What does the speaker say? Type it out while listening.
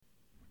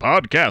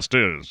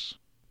Podcasters,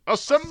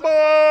 assemble!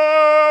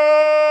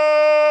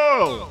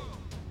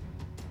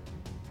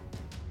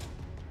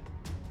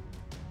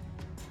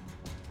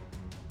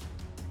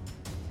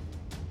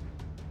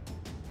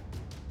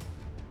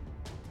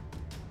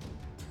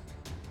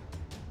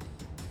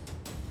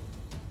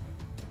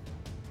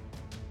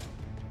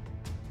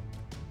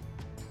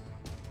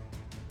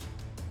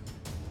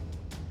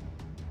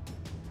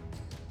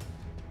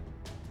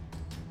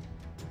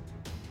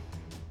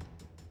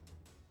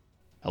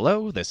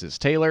 Hello, this is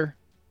Taylor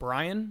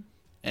Brian,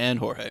 and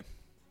Jorge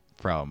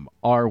from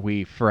Are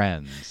We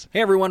Friends? Hey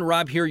everyone,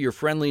 Rob here, your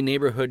friendly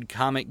neighborhood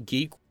comic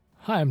geek.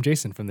 Hi, I'm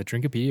Jason from the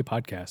Drinkopedia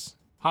podcast.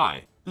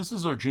 Hi, this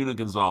is Arjuna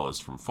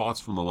Gonzalez from Thoughts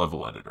from the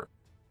Level Editor.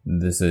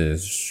 This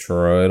is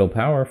Troidal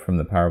Power from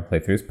the Power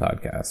Playthroughs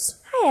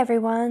podcast. Hi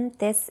everyone,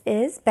 this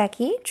is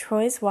Becky,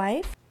 Troy's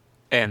wife.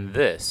 and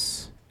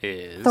this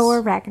is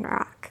Thor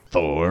Ragnarok.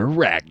 Thor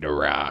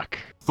Ragnarok.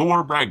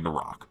 Thor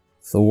Ragnarok.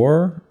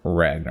 Thor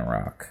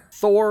Ragnarok.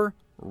 Thor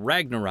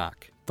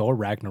Ragnarok. Thor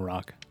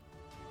Ragnarok.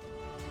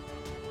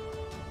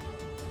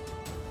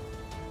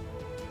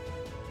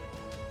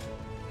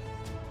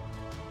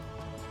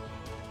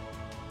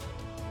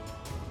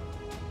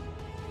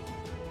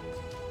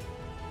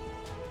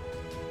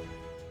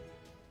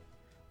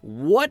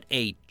 What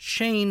a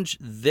change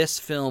this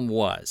film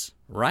was,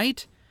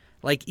 right?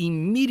 Like,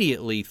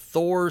 immediately,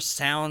 Thor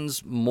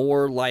sounds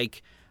more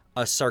like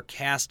a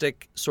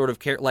sarcastic sort of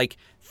character. Like,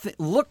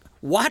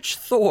 watch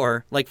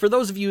Thor. Like, for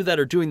those of you that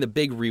are doing the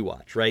big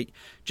rewatch, right?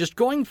 Just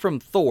going from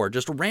Thor,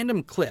 just a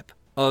random clip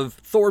of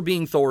Thor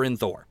being Thor in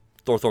Thor,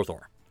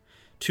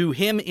 to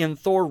him in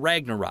Thor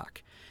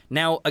Ragnarok.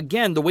 Now,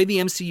 again, the way the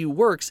MCU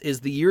works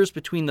is the years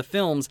between the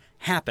films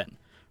happen.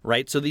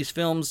 Right? So these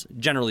films,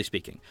 generally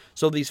speaking,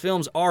 these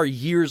films are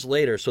years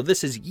later. So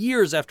this is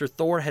years after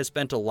Thor has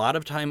spent a lot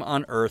of time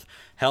on Earth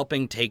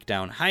helping take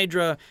down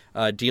Hydra,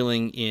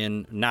 dealing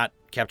in not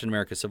Captain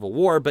America Civil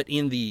War, but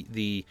in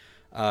the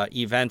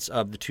events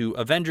of the two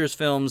Avengers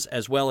films,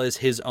 as well as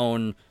his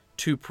own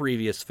two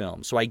previous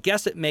films. So I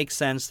guess it makes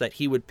sense that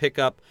he would pick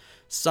up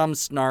some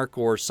snark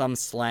or some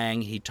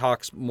slang. He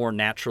talks more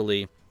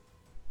naturally.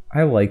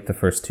 I like the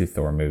first two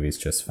Thor movies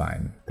just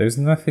fine. There's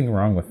nothing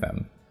wrong with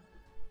them.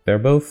 They're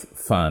both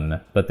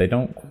fun, but they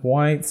don't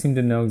quite seem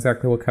to know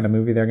exactly what kind of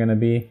movie they're going to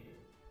be.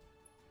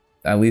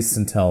 At least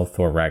until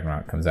Thor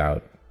Ragnarok comes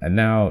out. And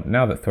now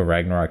that Thor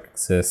Ragnarok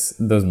exists,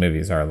 those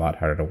movies are a lot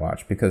harder to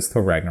watch because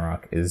Thor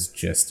Ragnarok is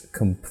just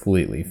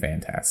completely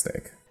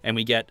fantastic. And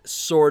we get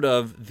sort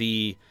of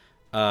the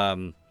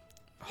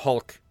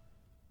Hulk,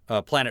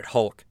 Planet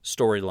Hulk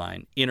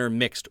storyline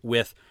intermixed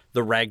with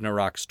the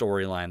Ragnarok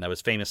storyline that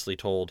was famously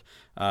told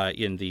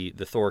in the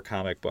Thor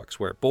comic books,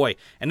 where, boy,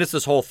 and it's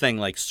this whole thing,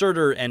 like,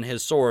 Surtur and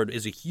his sword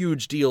is a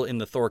huge deal in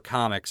the Thor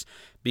comics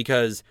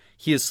because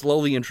he is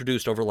slowly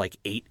introduced over, like,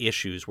 8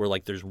 issues where,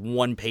 like, there's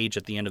one page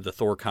at the end of the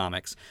Thor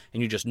comics,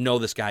 and you just know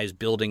this guy is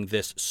building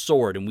this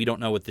sword, and we don't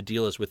know what the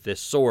deal is with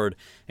this sword,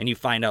 and you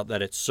find out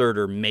that it's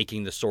Surtur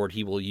making the sword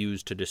he will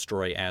use to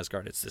destroy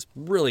Asgard. It's this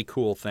really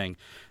cool thing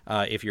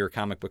if you're a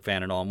comic book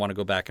fan at all and want to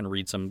go back and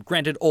read some,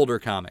 granted, older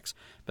comics,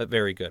 but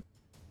very good.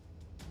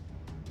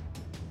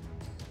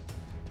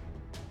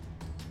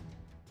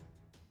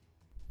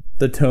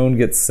 The tone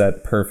gets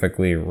set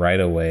perfectly right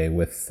away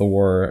with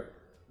Thor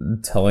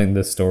telling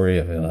the story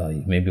of,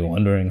 you may be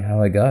wondering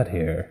how I got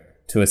here,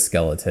 to a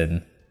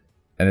skeleton.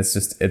 And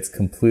it's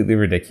completely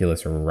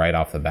ridiculous right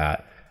off the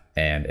bat.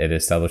 And it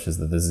establishes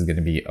that this is going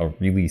to be a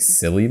really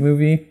silly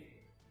movie,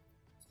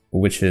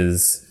 which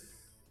is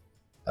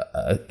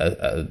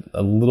a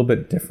little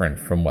bit different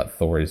from what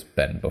Thor's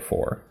been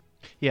before.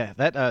 Yeah,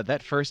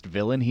 that first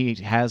villain he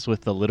has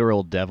with the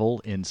literal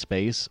devil in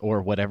space,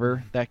 or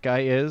whatever that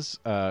guy is,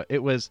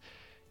 it was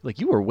like,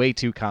 you were way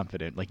too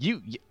confident. Like,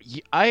 you,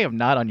 I am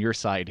not on your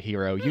side,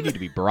 hero. You need to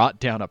be brought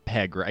down a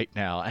peg right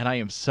now. And I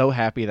am so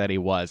happy that he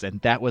was. And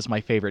that was my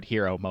favorite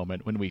hero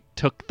moment, when we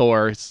took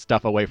Thor's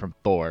stuff away from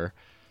Thor.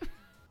 In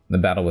the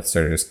battle with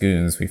Surtur's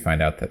goons, we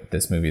find out that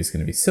this movie is going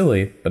to be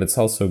silly, but it's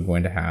also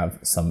going to have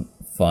some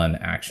fun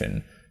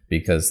action,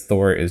 because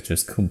Thor is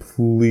just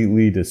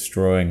completely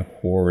destroying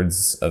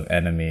hordes of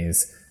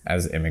enemies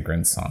as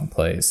Immigrant Song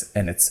plays.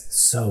 And it's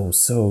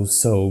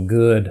so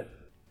good.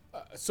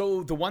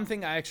 So the one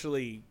thing I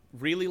actually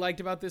really liked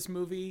about this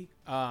movie,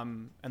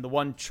 and the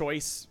one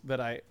choice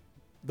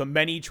the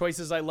many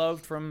choices I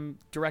loved from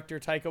director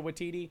Taika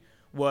Waititi,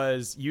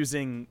 was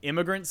using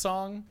Immigrant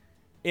Song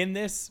in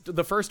this.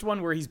 The first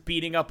one where he's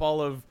beating up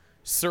all of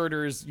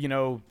Surtur's,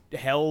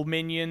 hell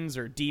minions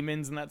or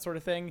demons and that sort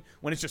of thing,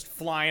 when it's just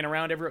flying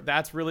around everywhere.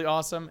 That's really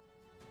awesome.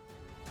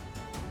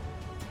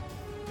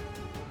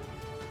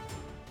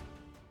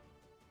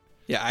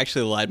 Yeah, I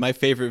actually lied. My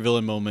favorite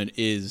villain moment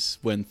is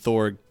when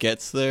Thor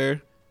gets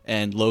there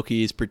and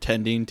Loki is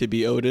pretending to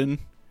be Odin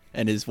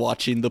and is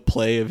watching the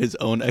play of his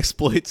own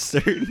exploits.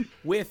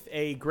 With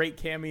a great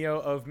cameo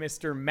of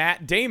Mr.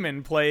 Matt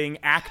Damon playing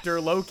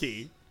actor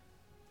Loki.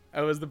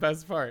 That was the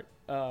best part.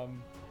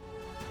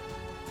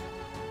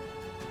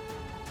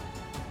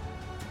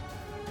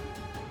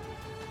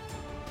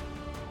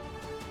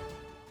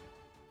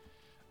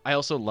 I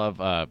also love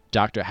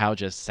how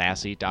just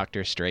sassy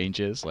Doctor Strange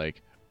is.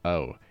 Like,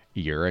 oh,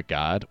 you're a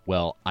god?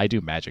 Well, I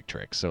do magic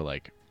tricks, so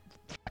like,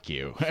 fuck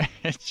you.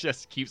 It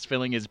just keeps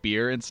filling his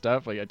beer and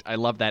stuff. Like, I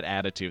love that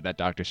attitude that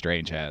Doctor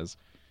Strange has.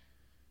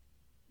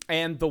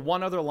 And the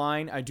one other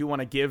line I do want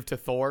to give to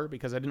Thor,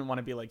 because I didn't want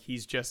to be like,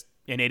 he's just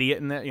an idiot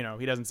and that,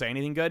 he doesn't say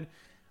anything good.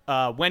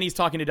 When he's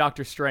talking to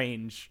Doctor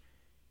Strange,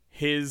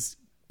 his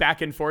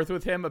back and forth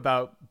with him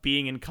about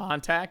being in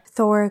contact.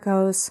 Thor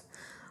goes,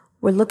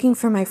 "We're looking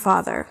for my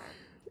father."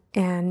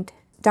 And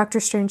Doctor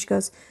Strange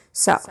goes,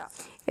 "So,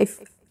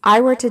 if I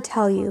were to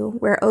tell you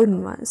where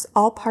Odin was,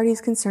 all parties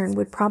concerned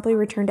would promptly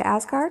return to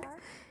Asgard?"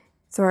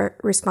 Thor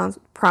responds,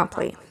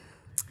 "Promptly."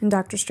 And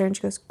Doctor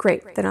Strange goes,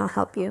 "Great, then I'll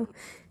help you."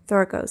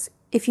 Thor goes,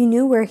 "If you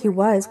knew where he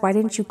was, why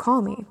didn't you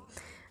call me?"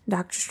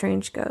 Doctor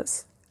Strange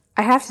goes,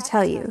 "I have to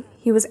tell you,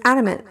 he was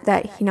adamant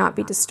that he not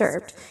be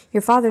disturbed.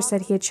 Your father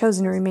said he had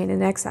chosen to remain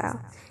in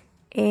exile.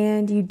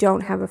 And you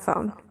don't have a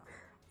phone."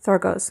 Thor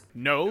goes,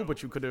 "No,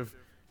 but you could have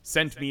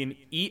sent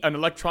me an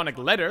electronic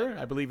letter.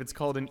 I believe it's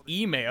called an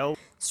email."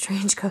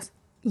 Strange goes,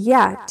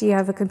 "Yeah, do you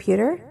have a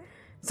computer?"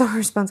 Thor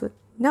responds with,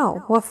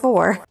 "No, what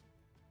for?"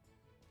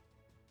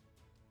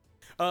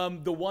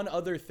 The one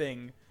other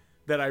thing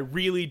that I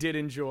really did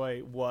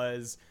enjoy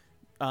was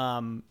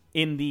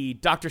in the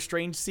Doctor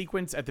Strange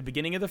sequence at the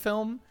beginning of the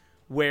film,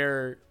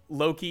 where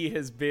Loki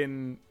has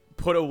been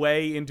put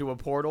away into a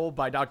portal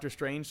by Doctor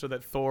Strange so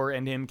that Thor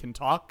and him can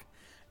talk.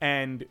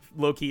 And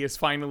Loki is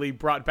finally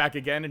brought back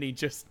again, and he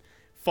just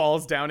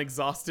falls down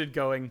exhausted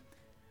going,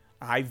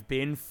 "I've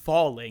been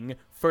falling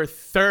for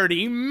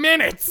 30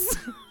 minutes."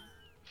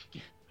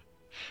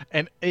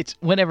 And it's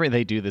whenever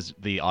they do this,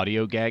 the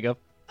audio gag of,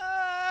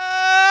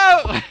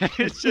 "Oh!"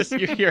 It's just,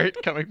 you hear it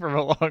coming from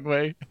a long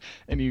way,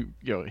 and you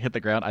hit the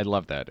ground. I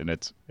love that, and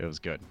it was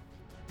good.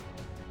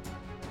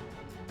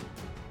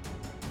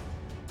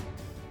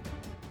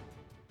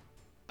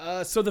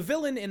 So the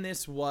villain in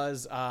this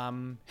was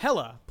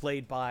Hela,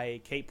 played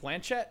by Cate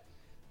Blanchett.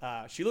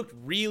 She looked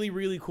really,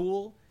 really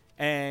cool,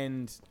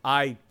 and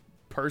I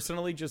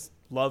personally just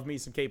love me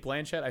some Cate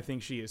Blanchett. I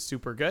think she is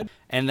super good.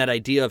 And that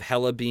idea of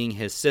Hela being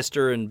his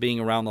sister and being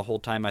around the whole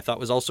time, I thought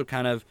was also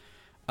kind of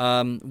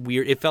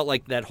weird. It felt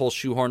like that whole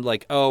shoehorned,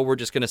 like, oh, we're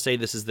just going to say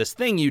this is this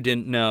thing you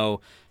didn't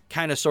know,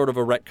 kind of sort of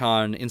a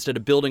retcon instead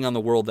of building on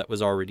the world that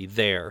was already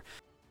there.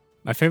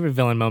 My favorite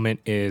villain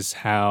moment is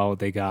how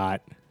they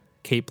got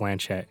Cate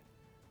Blanchett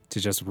to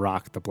just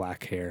rock the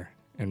black hair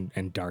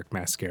and dark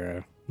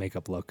mascara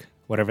makeup look.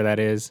 Whatever that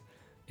is,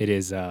 it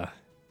is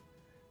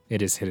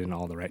hitting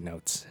all the right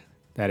notes.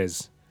 That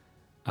is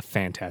a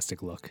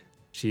fantastic look.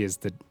 She is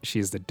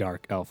the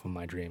dark elf of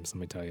my dreams,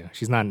 let me tell you.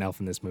 She's not an elf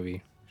in this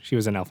movie. She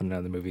was an elf in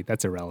another movie.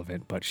 That's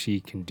irrelevant, but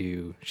she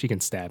can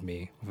stab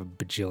me with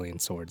a bajillion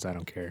swords. I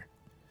don't care.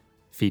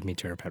 Feed me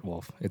to her pet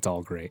wolf. It's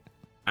all great.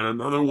 And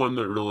another one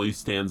that really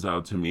stands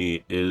out to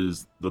me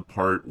is the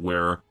part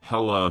where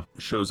Hela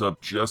shows up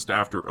just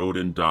after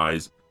Odin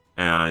dies,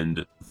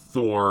 and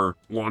Thor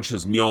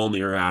launches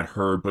Mjolnir at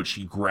her, but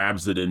she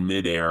grabs it in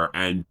midair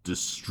and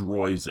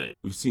destroys it.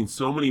 We've seen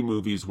so many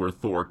movies where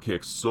Thor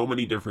kicks so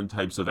many different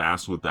types of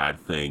ass with that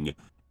thing,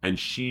 and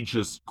she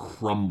just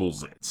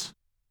crumbles it.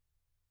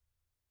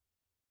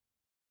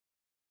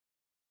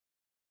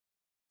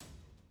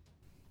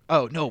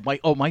 Oh no,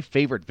 my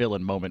favorite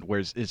villain moment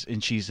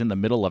and she's in the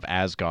middle of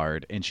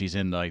Asgard, and she's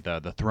in like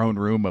the throne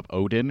room of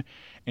Odin,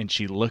 and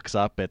she looks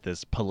up at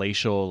this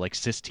palatial like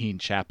Sistine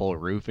Chapel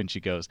roof, and she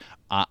goes,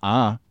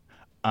 that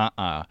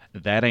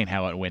ain't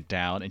how it went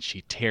down, and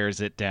she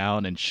tears it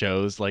down and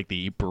shows like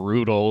the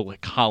brutal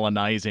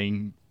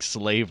colonizing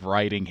slave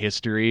riding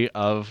history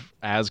of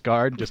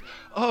Asgard. Just,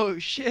 oh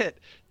shit,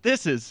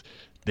 this is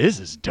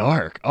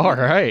dark. All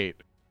right.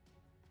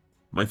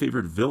 My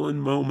favorite villain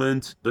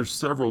moment, there's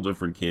several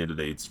different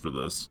candidates for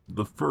this.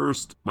 The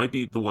first might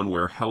be the one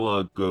where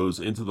Hela goes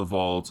into the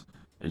vault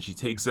and she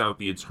takes out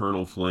the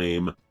Eternal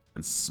Flame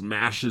and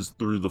smashes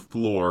through the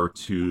floor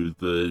to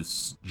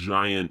this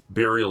giant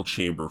burial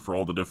chamber for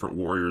all the different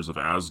warriors of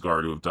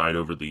Asgard who have died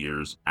over the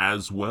years,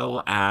 as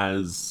well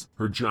as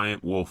her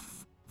giant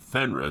wolf,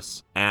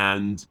 Fenris,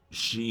 and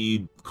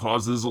she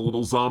causes a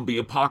little zombie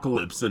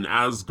apocalypse in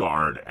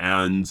Asgard,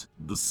 and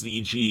the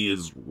CG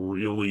is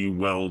really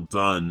well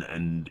done,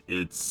 and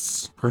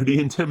it's pretty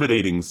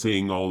intimidating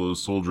seeing all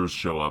those soldiers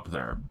show up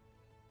there.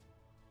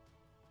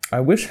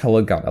 I wish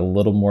Hela got a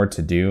little more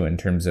to do in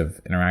terms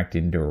of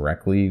interacting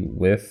directly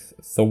with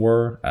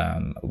Thor.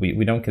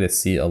 We don't get to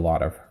see a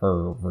lot of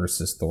her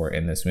versus Thor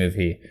in this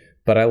movie,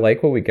 but I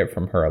like what we get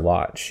from her a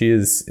lot. She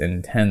is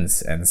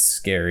intense and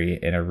scary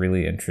in a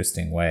really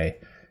interesting way,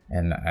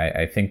 and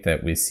I think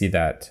that we see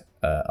that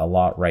a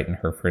lot right in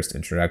her first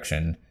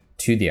introduction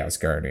to the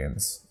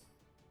Asgardians.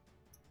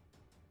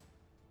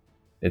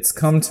 "It's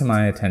come to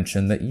my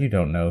attention that you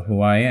don't know who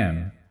I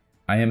am.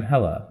 I am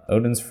Hela,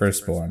 Odin's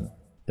firstborn,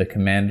 the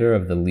commander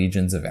of the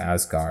legions of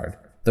Asgard,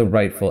 the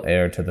rightful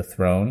heir to the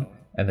throne,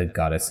 and the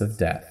goddess of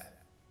death.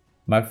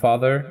 My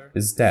father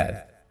is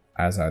dead,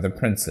 as are the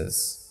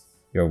princes.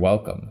 You're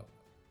welcome."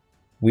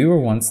 We were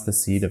once the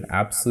seat of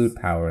absolute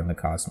power in the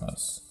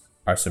cosmos.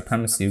 Our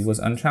supremacy was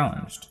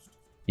unchallenged.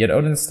 Yet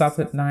Odin stopped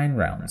at 9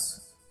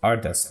 realms. Our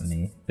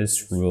destiny is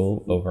to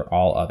rule over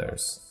all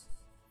others.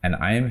 And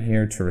I am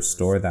here to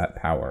restore that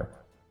power.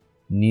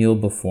 Kneel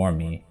before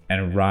me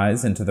and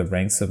rise into the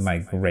ranks of my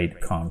great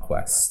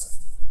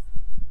conquest.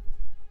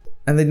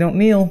 And they don't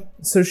kneel,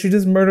 so she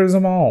just murders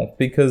them all,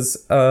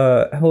 because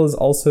Hela is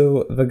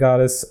also the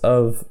goddess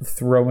of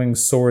throwing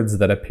swords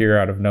that appear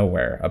out of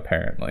nowhere,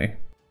 apparently.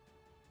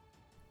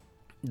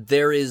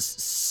 There is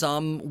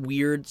some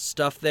weird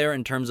stuff there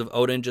in terms of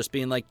Odin just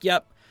being like,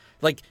 yep.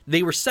 Like,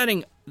 they were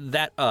setting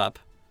that up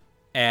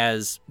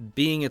as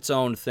being its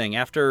own thing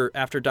after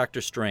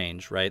Doctor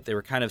Strange, right? They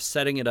were kind of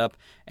setting it up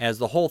as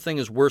the whole thing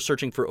is we're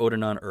searching for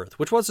Odin on Earth,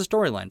 which was a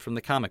storyline from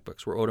the comic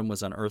books where Odin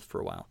was on Earth for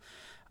a while.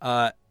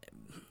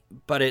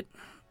 But it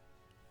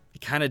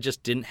kind of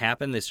just didn't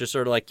happen. It's just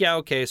sort of like, yeah,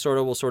 okay,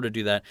 we'll sort of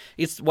do that.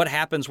 It's what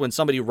happens when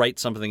somebody writes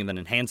something and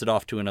then hands it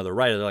off to another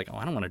writer. They're like, oh,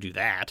 I don't want to do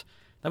that.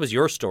 That was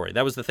your story.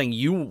 That was the thing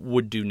you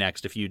would do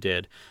next if you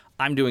did.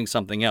 I'm doing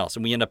something else.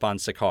 And we end up on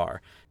Sakaar.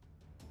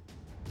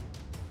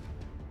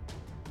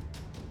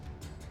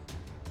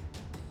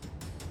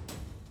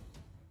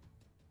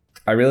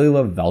 I really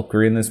love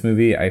Valkyrie in this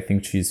movie. I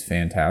think she's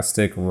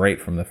fantastic right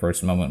from the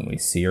first moment we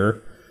see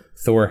her.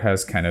 Thor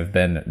has kind of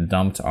been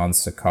dumped on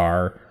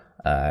Sakaar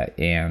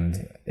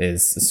and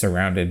is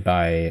surrounded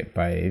by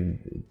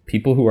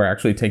people who are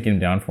actually taking him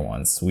down for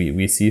once.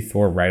 We see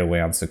Thor right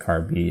away on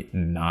Sakaar be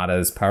not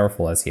as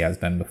powerful as he has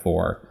been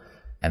before.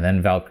 And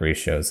then Valkyrie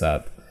shows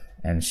up,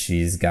 and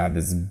she's got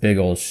this big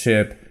old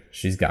ship.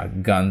 She's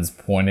got guns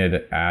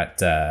pointed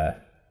at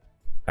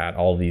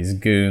all these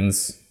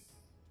goons.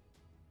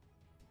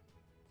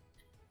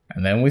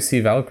 And then we see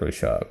Valkyrie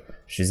show up.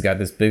 She's got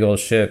this big old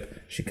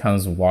ship. She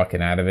comes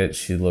walking out of it.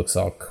 She looks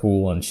all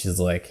cool, and she's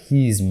like,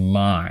 he's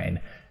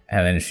mine.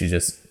 And then she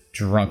just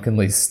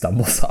drunkenly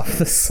stumbles off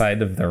the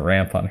side of the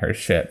ramp on her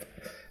ship.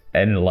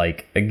 And,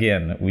 like,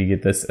 again, we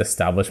get this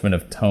establishment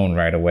of tone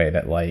right away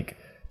that, like,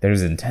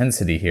 there's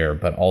intensity here,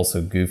 but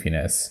also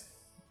goofiness.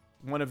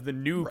 One of the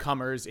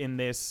newcomers in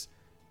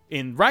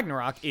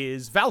Ragnarok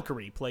is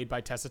Valkyrie, played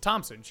by Tessa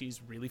Thompson.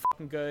 She's really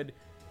fucking good.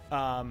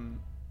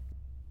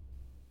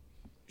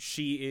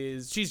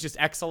 She's just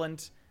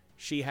excellent.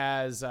 She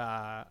has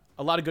a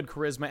lot of good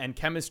charisma and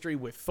chemistry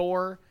with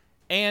Thor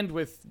and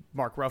with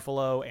Mark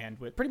Ruffalo and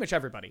with pretty much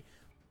everybody.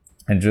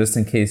 And just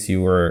in case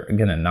you were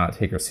gonna not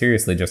take her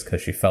seriously just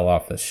because she fell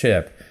off the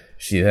ship,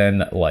 she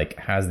then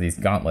has these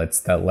gauntlets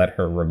that let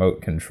her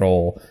remote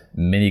control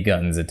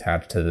miniguns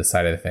attached to the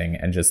side of the thing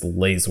and just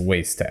lays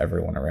waste to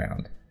everyone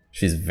around.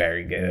 She's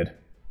very good.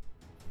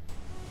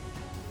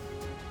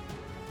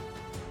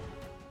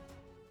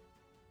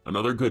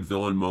 Another good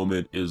villain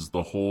moment is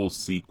the whole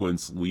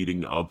sequence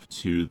leading up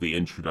to the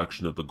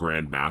introduction of the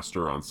Grand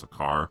Master on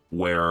Sakaar,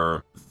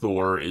 where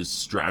Thor is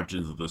strapped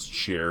into this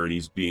chair and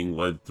he's being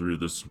led through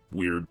this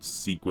weird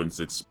sequence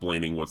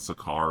explaining what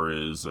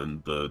Sakaar is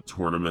and the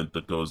tournament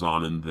that goes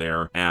on in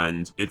there.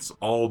 And it's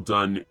all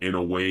done in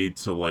a way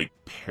to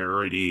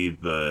parody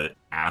the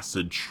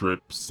acid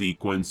trip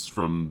sequence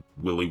from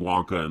Willy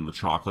Wonka and the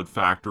Chocolate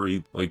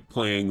Factory,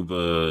 playing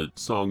the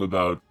song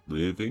about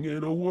living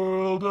in a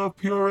world of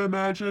pure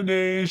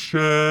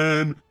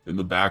imagination in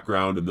the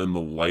background, and then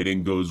the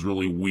lighting goes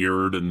really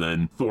weird, and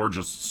then Thor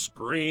just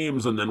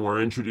screams, and then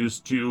we're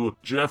introduced to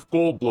Jeff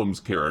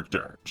Goldblum's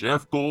character,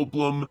 Jeff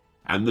Goldblum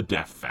and the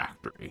Death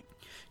Factory.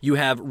 You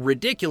have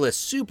ridiculous,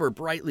 super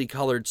brightly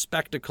colored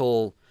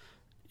spectacle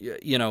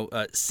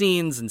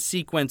scenes and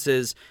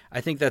sequences.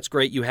 I think that's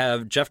great. You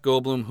have Jeff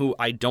Goldblum, who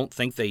I don't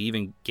think they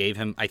even gave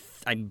him.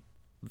 I'm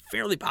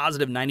fairly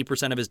positive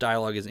 90% of his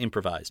dialogue is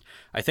improvised.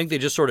 I think they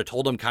just sort of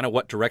told him kind of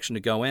what direction to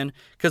go in,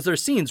 because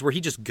there's scenes where he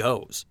just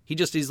goes.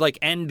 He's like,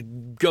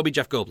 and go be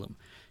Jeff Goldblum.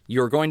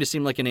 You're going to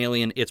seem like an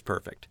alien. It's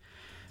perfect.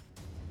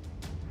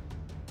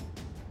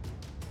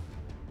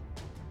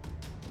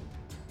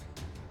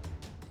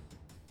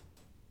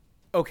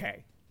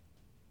 Okay.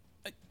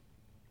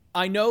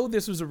 I know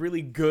this was a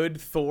really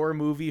good Thor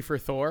movie for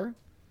Thor,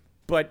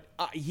 but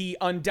he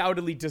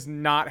undoubtedly does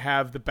not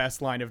have the best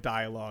line of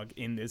dialogue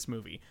in this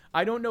movie.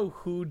 I don't know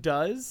who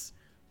does,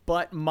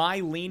 but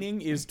my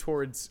leaning is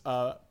towards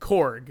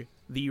Korg,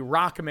 the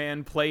rock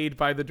man played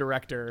by the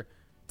director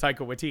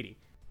Taika Waititi.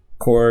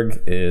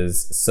 Korg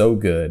is so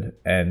good,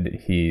 and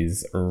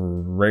he's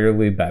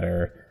rarely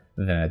better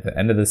than at the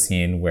end of the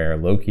scene where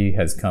Loki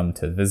has come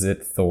to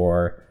visit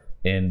Thor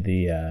in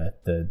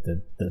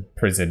the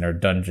prison or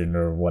dungeon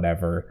or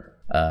whatever,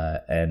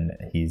 and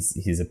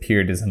he's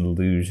appeared as an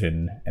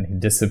illusion, and he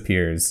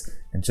disappears,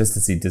 and just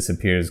as he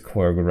disappears,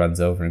 Korg runs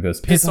over and goes,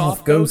 "Piss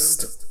off,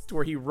 ghost!"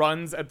 Where he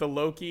runs at the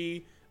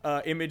Loki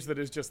image that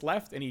is just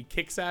left, and he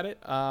kicks at it.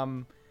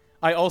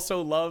 I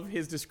also love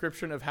his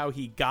description of how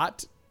he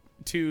got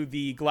to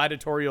the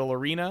gladiatorial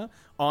arena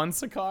on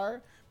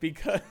Sakaar,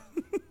 because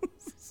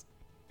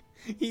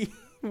he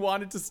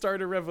wanted to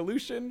start a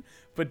revolution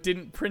but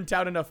didn't print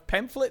out enough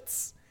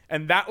pamphlets,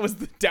 and that was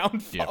the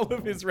downfall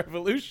of his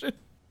revolution.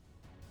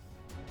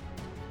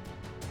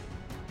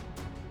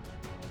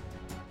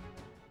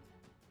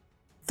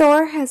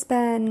 Thor has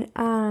been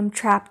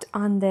trapped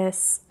on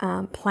this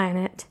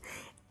planet,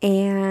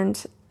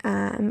 and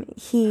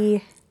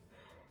he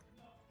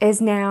is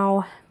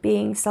now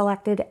being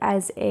selected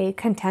as a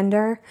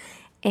contender.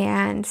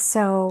 And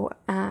so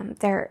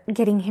they're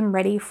getting him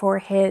ready for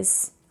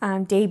his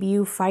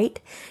debut fight.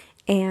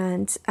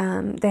 And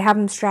they have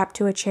him strapped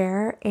to a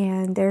chair.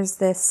 And there's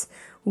this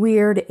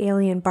weird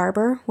alien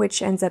barber,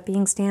 which ends up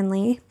being Stan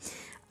Lee.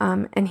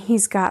 And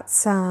he's got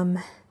some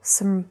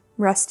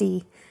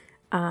rusty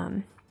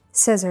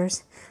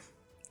scissors.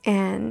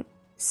 And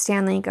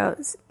Stan Lee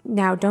goes,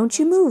 "Now don't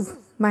you move.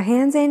 My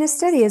hands ain't as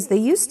steady as they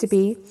used to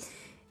be."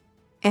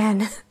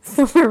 And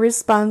Thor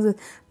responds with,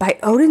 "By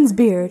Odin's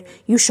beard,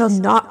 you shall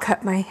not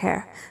cut my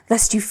hair,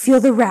 lest you feel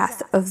the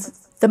wrath of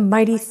the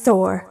mighty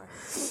Thor."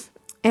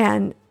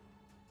 And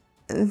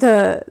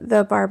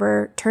the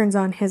barber turns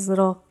on his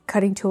little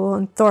cutting tool,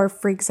 and Thor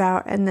freaks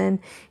out. And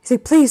then he's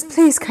like, "Please,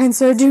 please, kind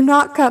sir, do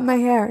not cut my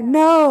hair.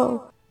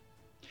 No."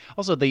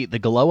 Also, the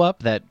glow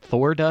up that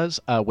Thor does,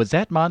 was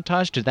that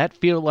montage? Did that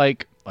feel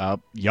like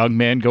young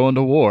man going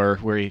to war,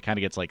 where he kind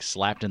of gets like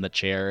slapped in the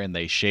chair and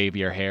they shave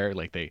your hair,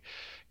 like they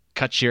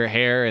cut your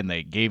hair and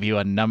they gave you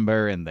a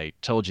number and they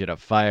told you to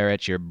fire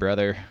at your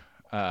brother?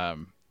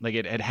 Like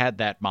it had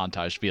that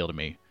montage feel to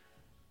me.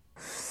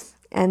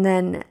 And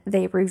then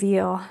they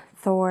reveal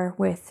Thor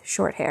with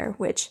short hair,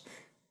 which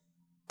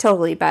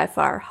totally by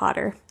far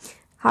hotter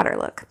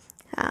look.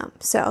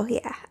 So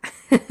yeah,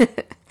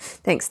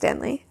 thanks,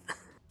 Stanley.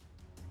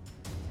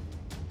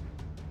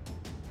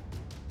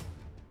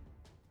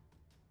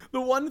 The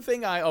one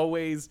thing I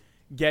always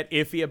get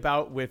iffy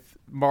about with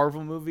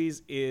Marvel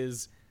movies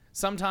is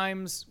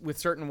sometimes with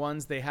certain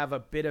ones, they have a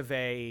bit of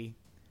a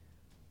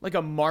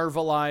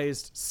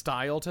Marvelized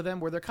style to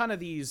them, where they're kind of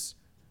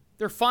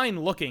they're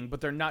fine looking,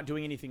 but they're not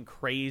doing anything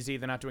crazy.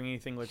 They're not doing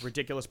anything like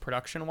ridiculous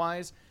production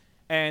wise.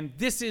 And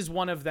this is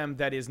one of them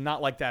that is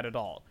not like that at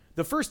all.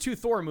 The first two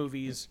Thor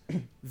movies,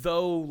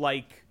 though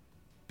like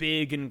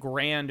big and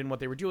grand in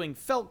what they were doing,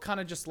 felt kind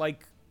of just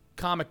like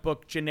comic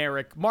book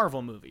generic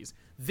Marvel movies.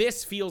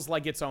 This feels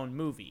like its own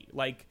movie.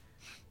 Like,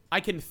 I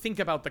can think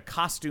about the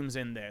costumes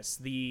in this,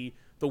 the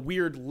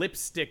weird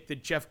lipstick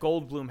that Jeff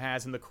Goldblum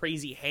has, and the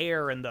crazy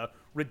hair, and the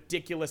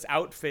ridiculous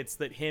outfits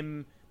that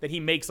he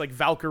makes, like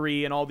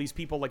Valkyrie and all these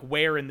people like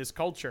wear in this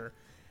culture.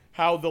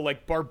 How the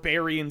like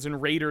barbarians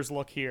and raiders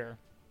look here.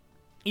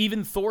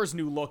 Even Thor's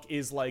new look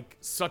is like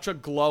such a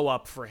glow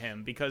up for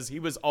him, because he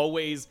was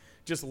always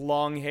just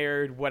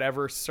long-haired,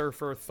 whatever,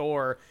 surfer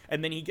Thor,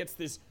 and then he gets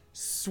this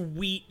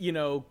sweet,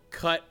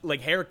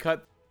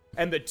 haircut,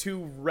 and the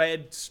two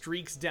red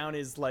streaks down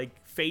his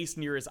like face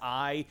near his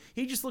eye.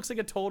 He just looks like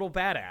a total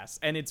badass,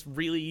 and it's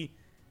really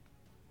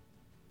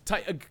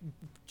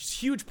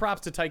huge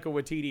props to Taika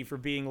Waititi for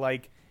being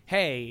like,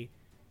 hey,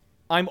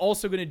 I'm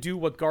also going to do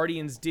what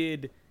Guardians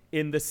did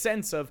in the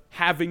sense of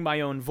having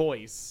my own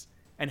voice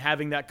and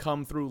having that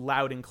come through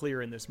loud and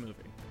clear in this movie.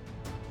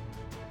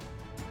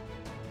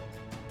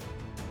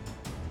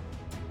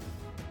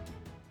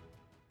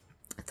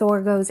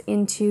 Thor goes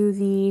into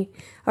the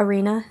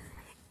arena,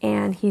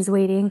 and he's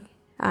waiting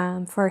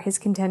for his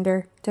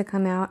contender to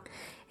come out,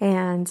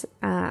 and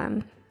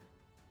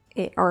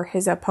or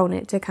his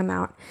opponent to come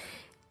out.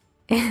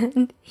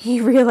 And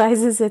he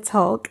realizes it's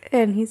Hulk,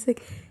 and he's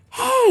like,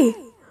 "Hey,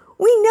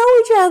 we know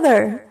each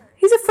other.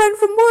 He's a friend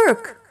from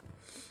work."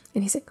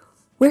 And he's like,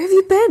 "Where have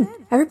you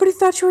been? Everybody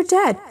thought you were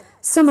dead.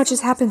 So much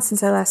has happened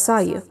since I last saw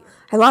you.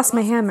 I lost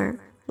my hammer,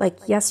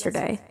 like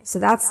yesterday, so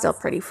that's still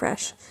pretty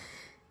fresh."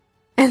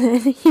 And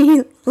then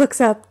he looks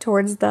up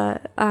towards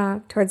the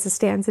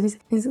stands, and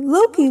he's like,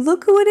 "Loki,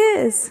 look who it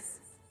is."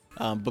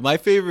 But my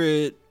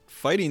favorite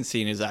fighting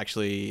scene is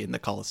actually in the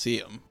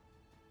Coliseum.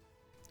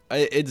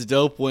 It's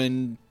dope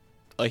when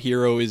a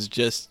hero is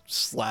just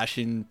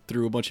slashing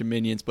through a bunch of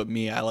minions, but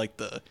I like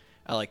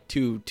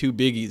two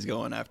biggies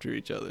going after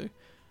each other.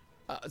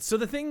 So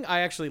the thing I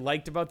actually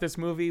liked about this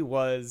movie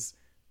was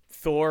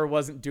Thor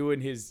wasn't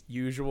doing his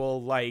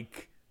usual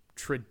like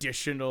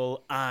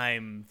traditional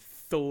I'm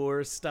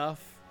Thor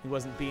stuff. He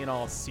wasn't being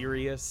all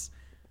serious.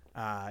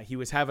 He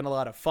was having a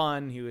lot of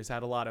fun. He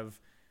had a lot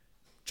of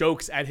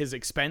jokes at his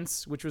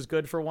expense, which was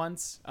good for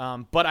once.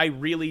 But I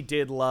really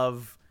did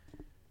love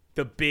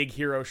the big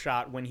hero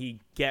shot when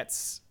he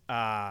gets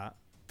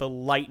the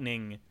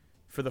lightning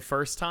for the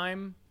first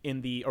time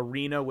in the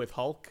arena with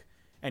Hulk,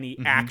 and he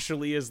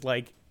actually is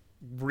like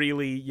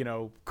really,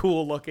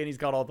 cool looking. He's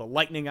got all the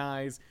lightning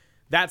eyes.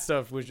 That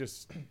stuff was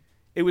just,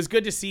 it was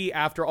good to see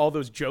after all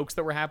those jokes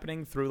that were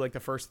happening through like the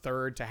first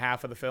third to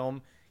half of the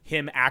film,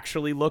 him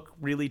actually look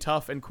really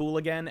tough and cool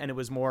again. And it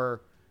was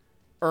more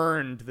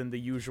earned than the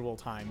usual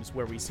times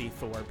where we see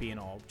Thor being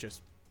all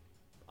just,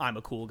 I'm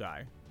a cool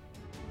guy.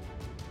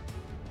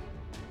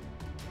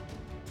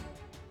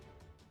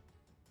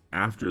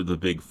 After the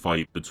big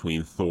fight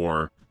between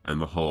Thor and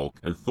the Hulk.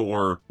 And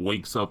Thor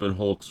wakes up in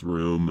Hulk's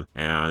room,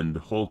 and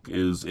Hulk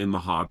is in the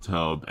hot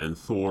tub, and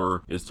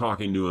Thor is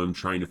talking to him,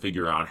 trying to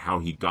figure out how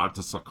he got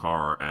to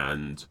Sakaar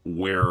and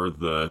where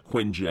the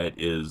Quinjet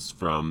is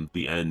from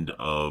the end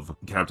of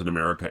Captain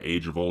America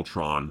Age of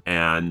Ultron.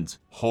 And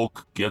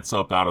Hulk gets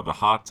up out of the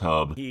hot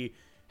tub. He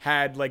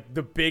had like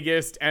the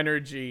biggest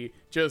energy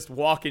just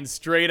walking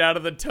straight out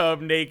of the tub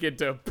naked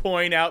to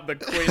point out the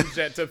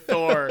Quinjet to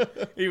Thor.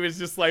 He was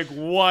just like,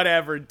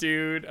 whatever,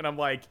 dude. And I'm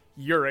like,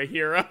 you're a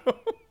hero.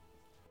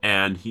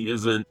 And he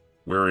isn't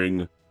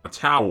wearing a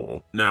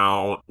towel.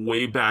 Now,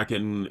 way back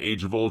in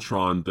Age of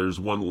Ultron, there's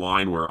one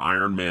line where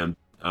Iron Man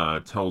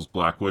tells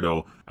Black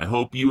Widow, I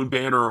hope you and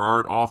Banner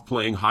aren't off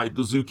playing hide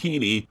the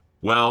zucchini.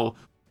 Well,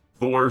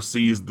 Thor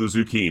sees the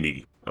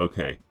zucchini.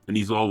 Okay. And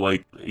he's all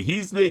like,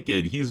 he's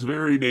naked. He's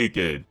very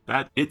naked.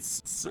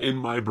 It's in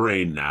my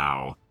brain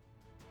now.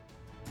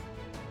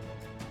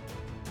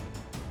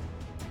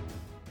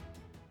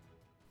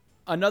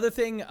 Another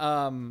thing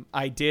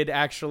I did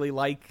actually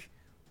like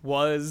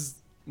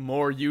was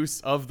more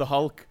use of the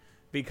Hulk,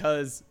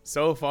 because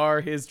so far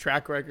his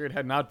track record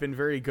had not been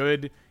very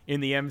good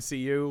in the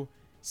MCU.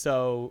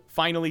 So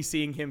finally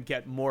seeing him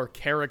get more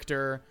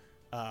character,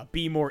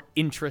 be more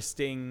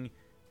interesting,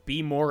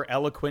 be more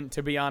eloquent,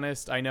 to be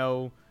honest. I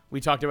know we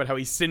talked about how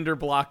he cinder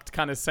blocked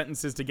kind of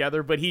sentences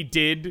together, but he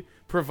did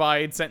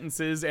provide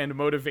sentences and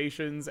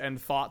motivations and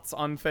thoughts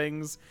on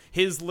things.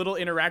 His little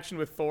interaction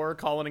with Thor,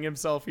 calling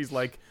himself, he's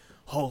like,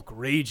 Hulk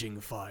raging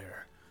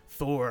fire,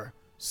 Thor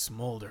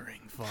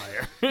smoldering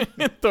fire.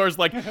 Thor's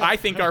like, I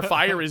think our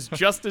fire is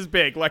just as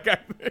big.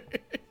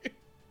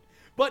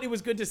 But it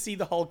was good to see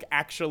the Hulk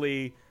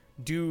actually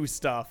do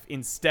stuff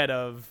instead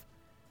of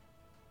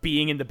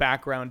being in the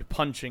background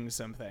punching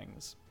some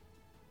things.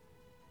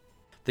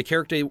 The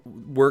character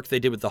work they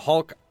did with the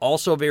Hulk,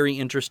 also very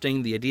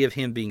interesting. The idea of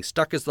him being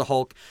stuck as the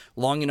Hulk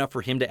long enough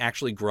for him to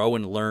actually grow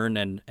and learn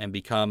and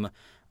become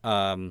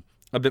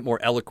a bit more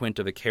eloquent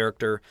of a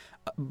character.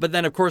 But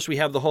then, of course, we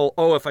have the whole,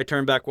 if I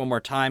turn back one more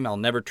time, I'll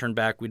never turn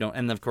back. We don't,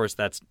 and of course,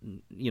 that's,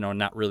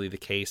 not really the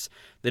case.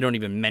 They don't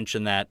even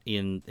mention that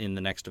in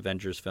the next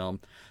Avengers film.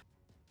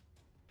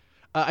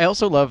 I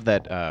also love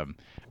that,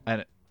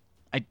 and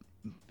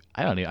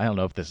I don't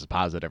know if this is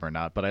positive or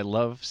not, but I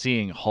love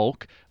seeing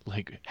Hulk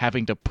like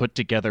having to put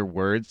together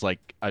words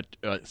like a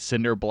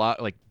cinder block,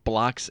 like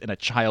blocks in a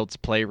child's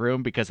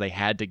playroom, because they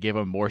had to give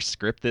him more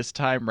script this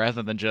time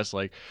rather than just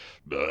like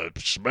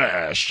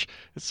smash.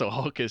 So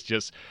Hulk is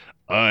just,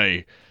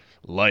 I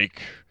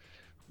like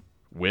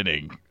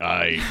winning,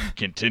 I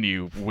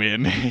continue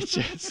win. It's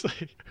just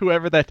like,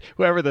 whoever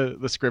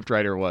the script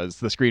writer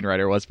was, the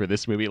screenwriter was for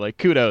this movie, like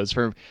kudos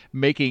for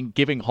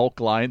giving Hulk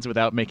lines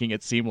without making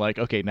it seem like,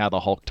 okay, now the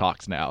Hulk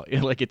talks now.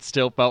 Like it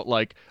still felt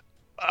like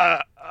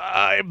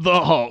I'm the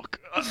Hulk.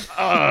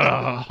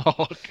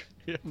 Hulk.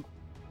 Yeah.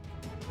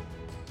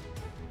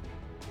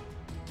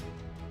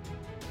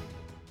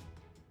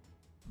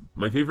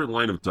 My favorite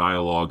line of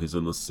dialogue is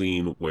in the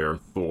scene where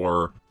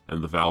Thor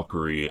and the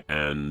Valkyrie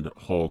and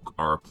Hulk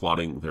are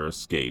plotting their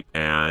escape,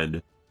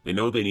 and they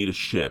know they need a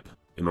ship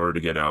in order to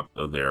get out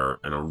of there,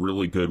 and a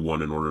really good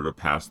one in order to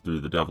pass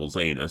through the Devil's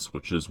Anus,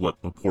 which is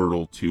what the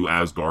portal to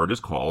Asgard is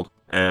called.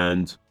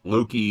 And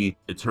Loki,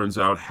 it turns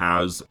out,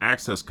 has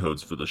access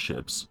codes for the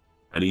ships,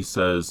 and he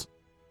says,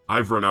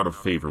 I've run out of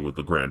favor with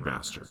the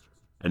Grandmaster,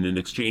 and in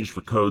exchange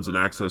for codes and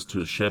access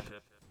to a ship,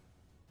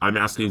 I'm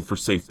asking for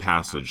safe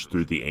passage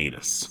through the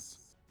anus.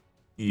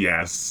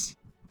 Yes.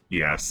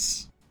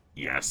 Yes.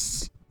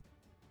 Yes.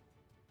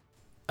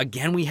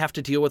 Again, we have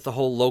to deal with the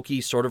whole Loki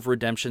sort of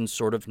redemption,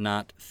 sort of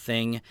not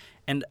thing.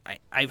 And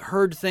I've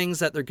heard things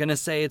that they're going to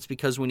say it's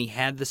because when he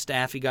had the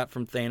staff he got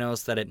from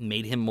Thanos that it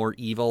made him more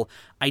evil.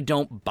 I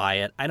don't buy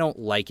it. I don't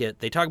like it.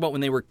 They talk about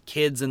when they were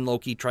kids and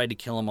Loki tried to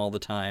kill him all the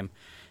time.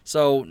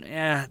 So,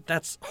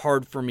 that's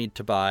hard for me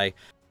to buy.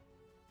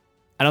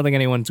 I don't think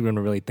anyone's going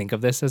to really think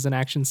of this as an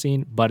action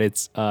scene, but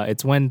it's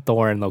when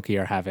Thor and Loki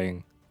are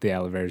having the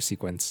elevator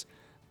sequence.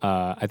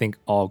 I think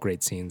all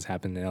great scenes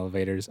happen in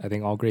elevators. I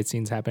think all great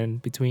scenes happen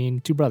between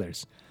two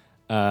brothers.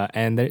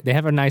 And they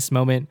have a nice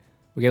moment.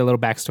 We get a little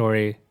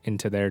backstory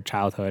into their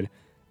childhood,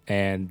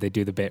 and they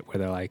do the bit where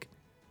they're like,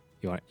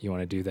 you want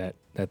to do that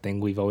thing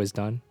we've always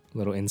done? A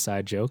little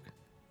inside joke.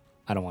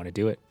 I don't want to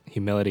do it.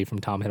 Humility from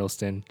Tom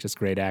Hiddleston, just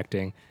great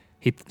acting.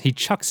 He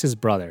chucks his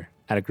brother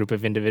at a group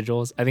of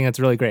individuals. I think that's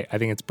really great. I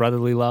think it's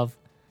brotherly love,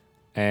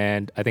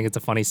 and I think it's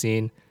a funny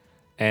scene,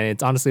 and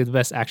it's honestly the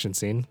best action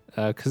scene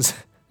because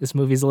this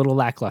movie's a little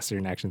lackluster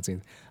in action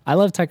scenes. I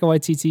love Taika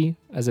Waititi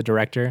as a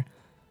director.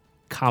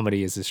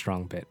 Comedy is his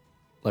strong bit.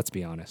 Let's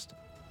be honest.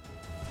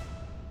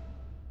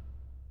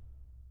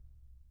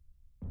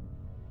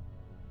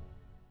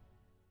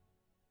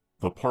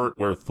 The part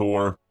where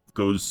Thor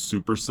goes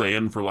Super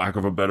Saiyan, for lack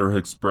of a better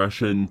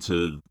expression,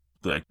 to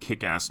the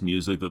kick-ass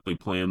music that they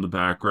play in the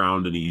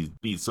background, and he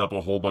beats up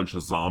a whole bunch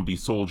of zombie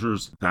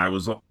soldiers.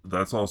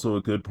 That's also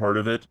a good part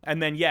of it.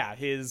 And then,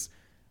 his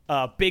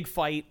big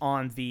fight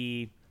on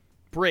the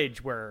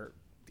bridge where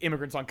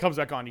Immigrant Song comes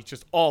back on, he's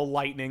just all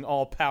lightning,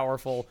 all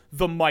powerful,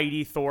 the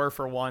mighty Thor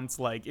for once.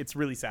 Like, it's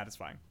really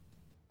satisfying.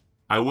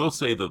 I will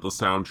say that the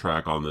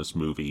soundtrack on this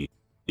movie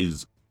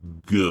is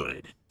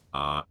good.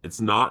 It's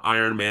not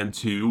Iron Man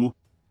 2,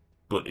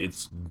 but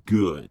it's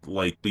good.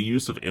 Like, the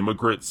use of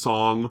Immigrant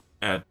Song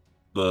at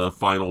the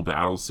final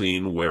battle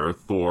scene where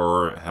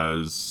Thor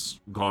has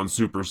gone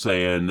Super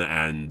Saiyan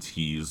and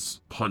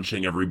he's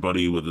punching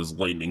everybody with his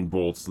lightning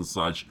bolts and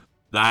such.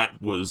 That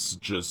was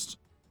just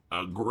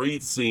a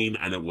great scene,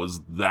 and it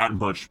was that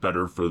much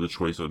better for the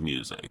choice of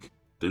music.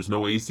 There's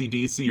no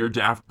AC/DC or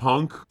Daft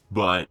Punk,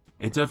 but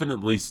it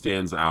definitely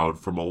stands out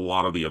from a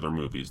lot of the other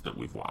movies that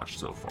we've watched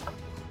so far.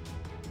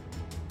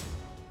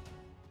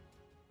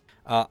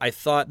 I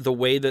thought the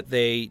way that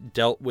they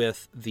dealt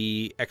with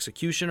the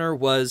Executioner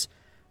was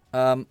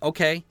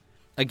okay.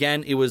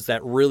 Again, it was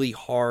that really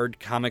hard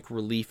comic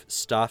relief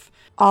stuff.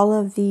 All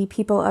of the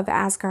people of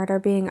Asgard are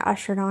being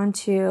ushered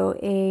onto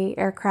a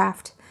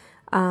aircraft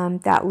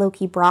that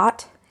Loki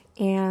brought,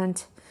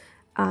 and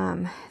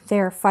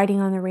they're fighting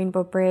on the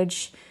Rainbow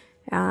Bridge,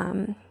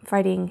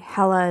 fighting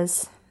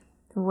Hela's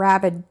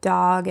rabid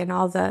dog and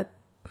all the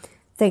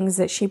things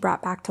that she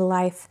brought back to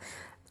life.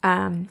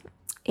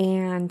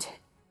 And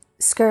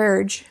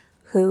Scourge,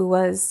 who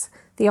was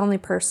the only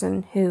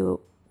person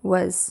who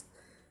was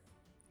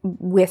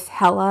with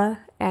Hela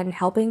and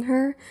helping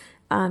her,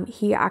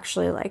 he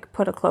actually like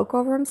put a cloak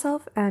over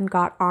himself and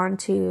got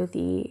onto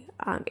the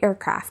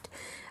aircraft.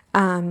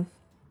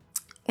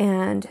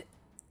 And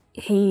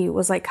he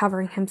was like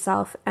covering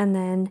himself, and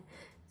then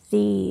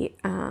the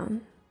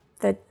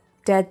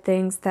dead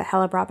things that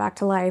Hela brought back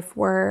to life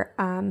were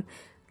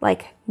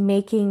like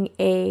making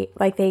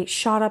like they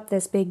shot up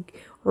this big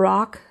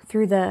rock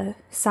through the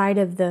side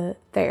of the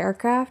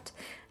aircraft,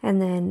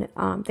 and then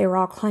they were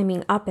all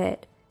climbing up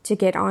it to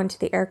get onto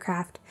the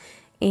aircraft,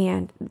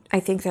 and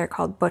I think they're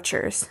called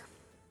butchers.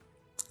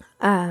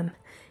 And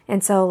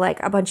so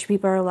like a bunch of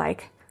people are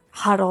like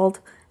huddled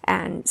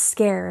and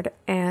scared,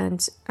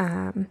 and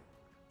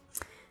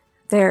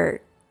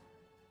their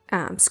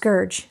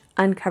Scourge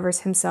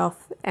uncovers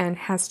himself and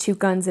has 2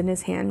 guns in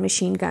his hand,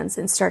 machine guns,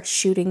 and starts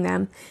shooting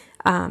them.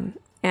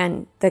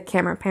 And the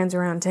camera pans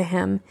around to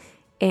him,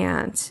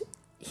 and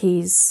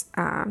he's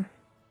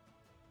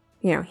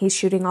he's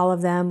shooting all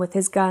of them with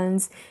his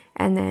guns,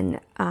 and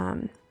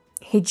then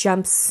he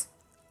jumps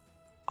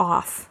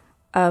off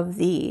of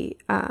the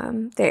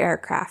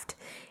aircraft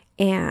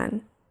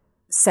and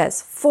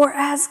says, "For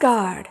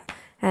Asgard!"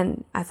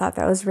 And I thought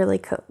that was really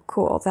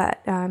cool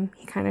that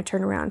he kind of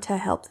turned around to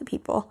help the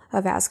people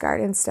of Asgard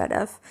instead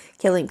of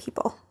killing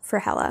people for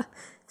Hela.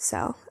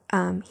 So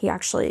he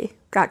actually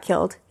got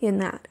killed in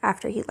that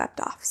after he leapt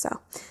off.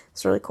 So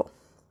it's really cool.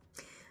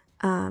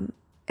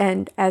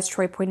 And as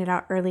Troy pointed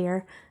out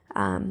earlier,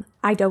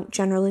 I don't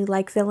generally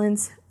like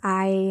villains.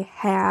 I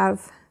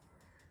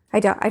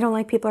don't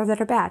like people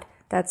that are bad.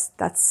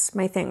 That's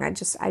my thing.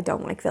 I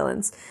don't like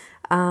villains.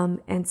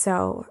 And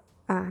so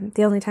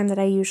the only time that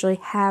I usually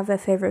have a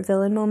favorite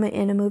villain moment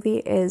in a movie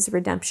is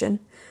redemption,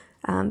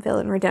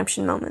 villain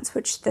redemption moments,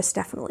 which this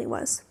definitely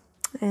was.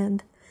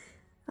 And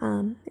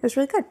it was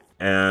really good.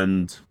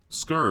 And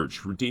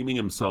Scourge redeeming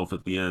himself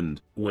at the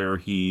end, where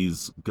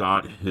he's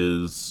got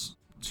his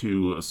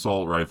 2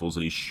 assault rifles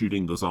and he's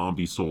shooting the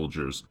zombie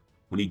soldiers.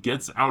 When he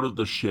gets out of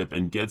the ship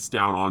and gets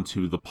down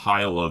onto the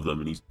pile of them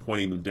and he's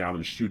pointing them down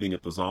and shooting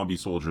at the zombie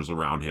soldiers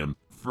around him,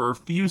 for a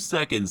few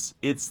seconds,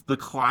 it's the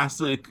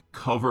classic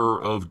cover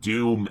of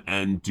Doom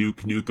and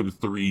Duke Nukem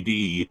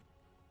 3D,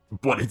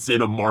 but it's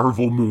in a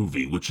Marvel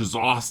movie, which is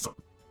awesome.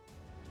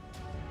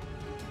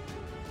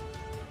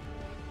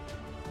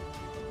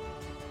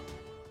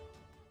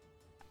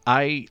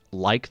 I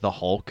like the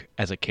Hulk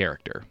as a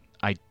character.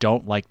 I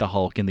don't like the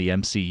Hulk in the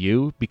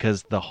MCU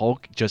because the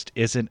Hulk just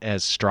isn't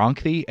as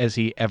strong-y as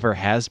he ever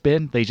has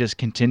been. They just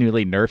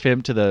continually nerf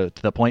him to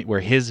the point where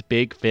his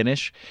big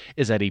finish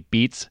is that he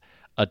beats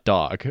a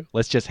dog.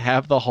 Let's just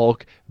have the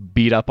Hulk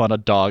beat up on a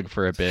dog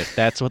for a bit.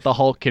 That's what the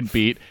Hulk can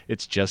beat.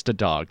 It's just a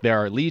dog. There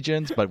are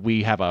legions, but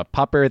we have a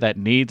pupper that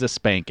needs a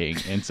spanking,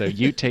 and so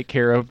you take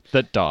care of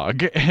the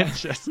dog. And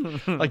just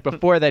like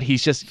before that,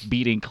 he's just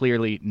beating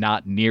clearly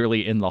not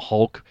nearly in the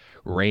Hulk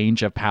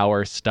range of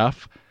power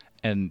stuff,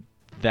 and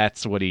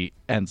that's what he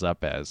ends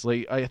up as.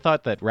 Like, I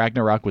thought that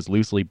Ragnarok was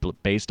loosely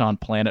based on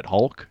Planet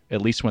Hulk,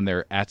 at least when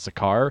they're at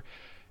Sakaar.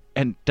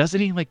 And doesn't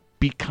he like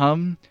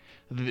become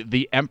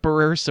the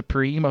Emperor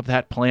Supreme of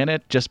that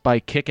planet just by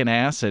kicking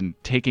ass and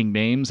taking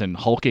names and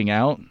hulking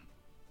out?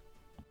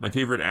 My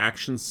favorite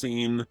action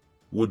scene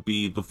would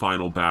be the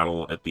final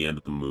battle at the end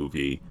of the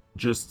movie.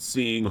 Just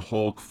seeing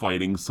Hulk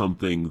fighting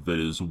something that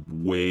is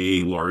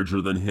way larger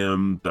than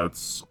him,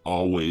 that's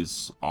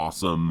always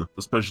awesome,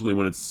 especially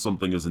when it's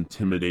something as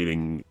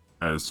intimidating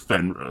as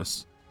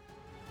Fenris.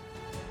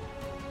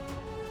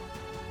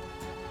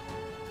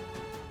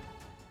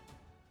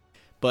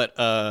 But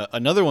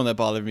another one that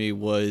bothered me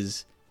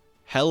was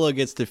Hela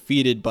gets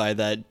defeated by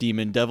that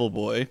demon devil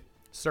boy.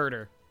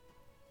 Surtur.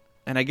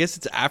 And I guess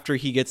it's after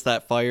he gets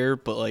that fire,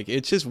 but like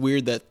it's just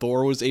weird that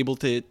Thor was able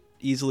to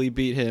easily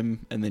beat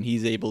him, and then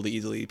he's able to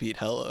easily beat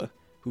Hela,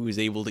 who is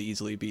able to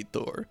easily beat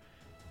Thor.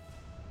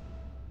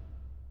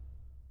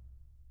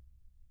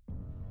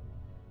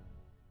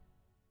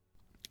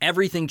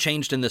 Everything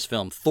changed in this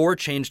film. Thor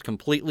changed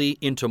completely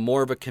into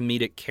more of a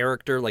comedic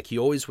character. Like, he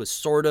always was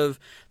sort of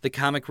the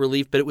comic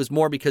relief, but it was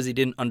more because he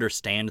didn't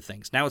understand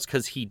things. Now it's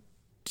because he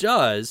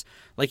does.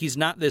 Like, he's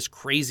not this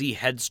crazy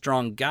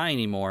headstrong guy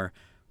anymore,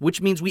 which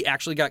means we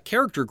actually got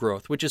character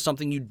growth, which is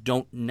something you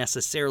don't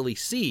necessarily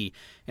see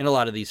in a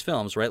lot of these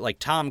films, right? Like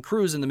Tom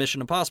Cruise in the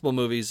Mission Impossible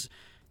movies,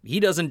 he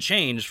doesn't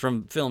change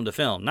from film to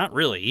film. Not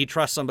really. He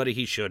trusts somebody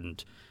he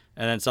shouldn't,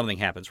 and then something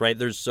happens, right?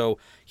 So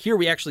here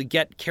we actually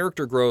get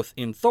character growth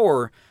in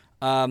Thor,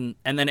 and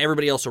then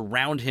everybody else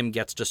around him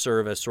gets to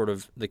serve as sort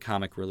of the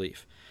comic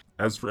relief.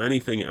 As for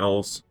anything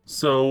else,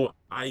 so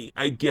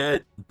I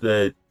get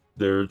that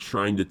they're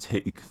trying to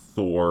take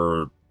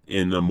Thor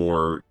in a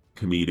more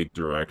comedic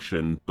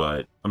direction,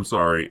 but I'm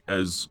sorry,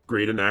 as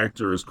great an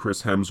actor as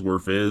Chris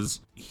Hemsworth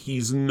is,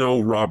 he's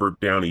no Robert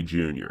Downey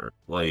Jr.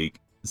 Like,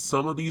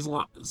 some of his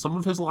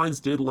lines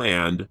did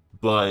land,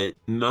 but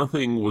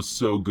nothing was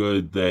so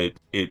good that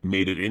it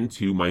made it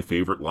into my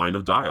favorite line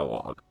of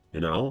dialogue, you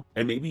know?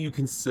 And maybe you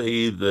can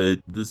say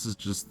that this is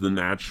just the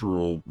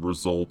natural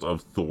result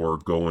of Thor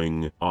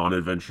going on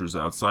adventures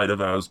outside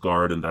of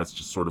Asgard, and that's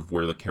just sort of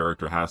where the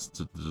character has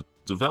to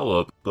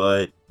develop.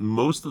 But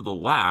most of the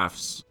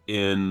laughs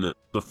in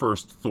the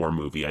first Thor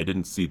movie, I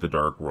didn't see The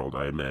Dark World,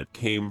 I admit,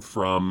 came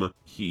from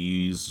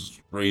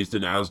he's raised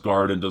in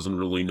Asgard and doesn't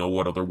really know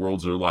what other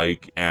worlds are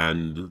like,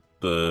 and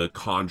the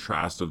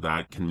contrast of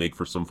that can make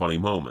for some funny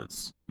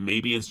moments.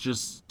 Maybe it's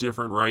just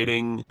different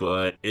writing,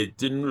 but it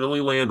didn't really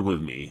land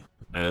with me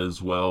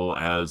as well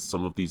as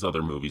some of these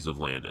other movies have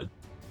landed.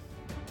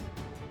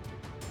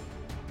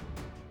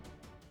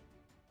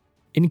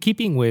 In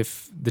keeping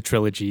with the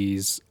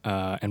trilogies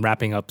and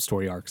wrapping up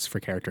story arcs for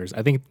characters,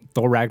 I think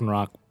Thor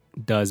Ragnarok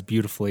does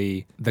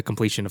beautifully the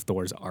completion of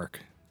Thor's arc.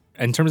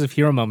 In terms of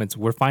hero moments,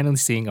 we're finally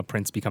seeing a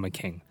prince become a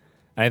king.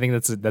 And I think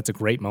that's a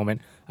great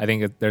moment. I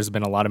think there's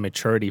been a lot of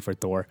maturity for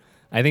Thor.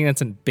 I think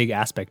that's a big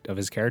aspect of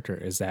his character,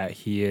 is that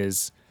he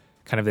is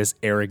kind of this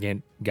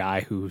arrogant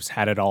guy who's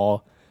had it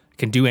all,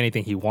 can do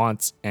anything he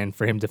wants, and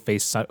for him to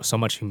face so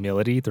much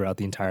humility throughout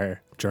the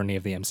entire journey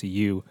of the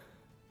MCU,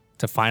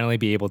 to finally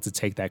be able to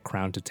take that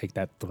crown, to take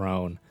that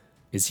throne,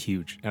 is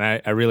huge.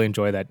 And I really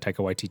enjoy that Taika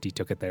Waititi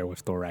took it there with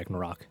Thor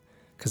Ragnarok,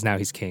 because now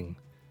he's king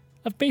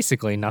of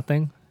basically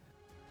nothing.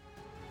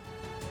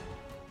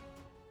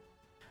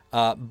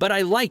 But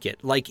I like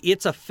it. Like,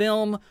 it's a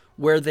film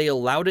where they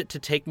allowed it to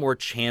take more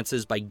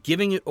chances by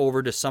giving it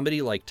over to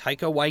somebody like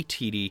Taika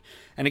Waititi.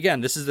 And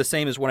again, this is the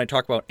same as when I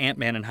talk about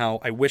Ant-Man and how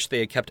I wish they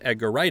had kept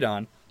Edgar Wright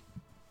on.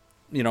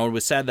 You know, it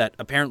was said that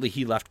apparently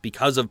he left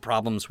because of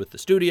problems with the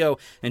studio,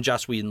 and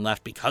Joss Whedon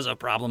left because of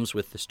problems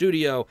with the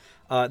studio,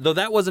 though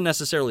that wasn't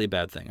necessarily a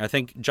bad thing. I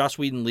think Joss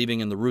Whedon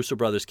leaving and the Russo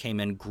brothers came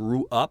in,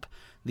 grew up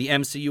the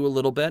MCU a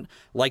little bit.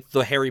 Like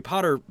the Harry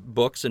Potter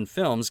books and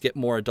films get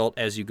more adult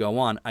as you go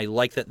on. I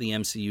like that the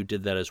MCU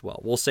did that as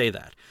well. We'll say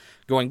that.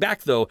 Going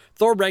back, though,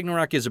 Thor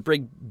Ragnarok is a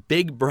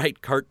big,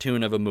 bright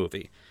cartoon of a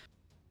movie.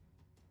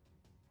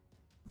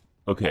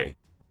 Okay.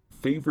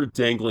 Favorite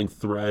dangling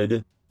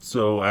thread?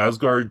 So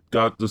Asgard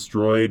got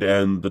destroyed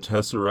and the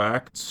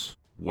Tesseract,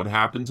 what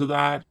happened to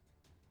that?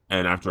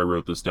 And after I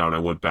wrote this down, I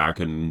went back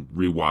and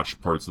rewatched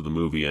parts of the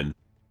movie, and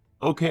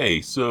okay,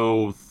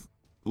 so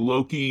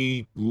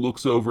Loki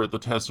looks over at the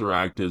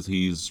Tesseract as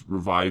he's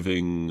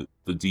reviving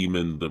the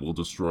demon that will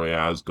destroy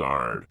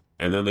Asgard.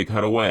 And then they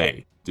cut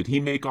away. Did he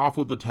make off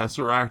with the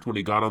Tesseract when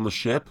he got on the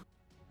ship?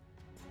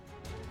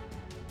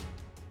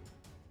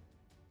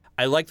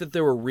 I like that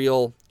there were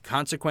real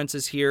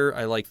consequences here.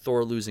 I like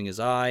Thor losing his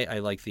eye. I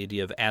like the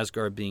idea of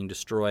Asgard being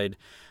destroyed.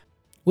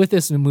 With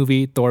this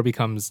movie, Thor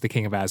becomes the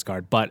king of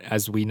Asgard, but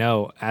as we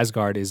know,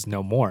 Asgard is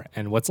no more,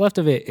 and what's left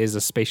of it is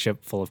a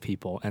spaceship full of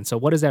people. And so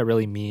what does that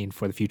really mean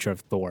for the future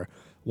of Thor?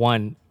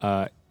 One,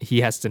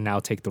 he has to now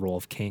take the role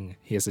of king.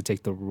 He has to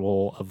take the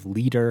role of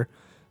leader,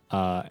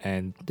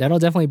 and that'll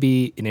definitely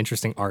be an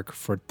interesting arc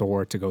for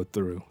Thor to go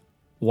through.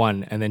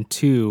 One, and then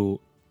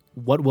two,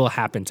 what will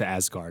happen to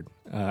Asgard?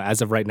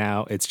 As of right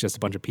now, it's just a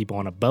bunch of people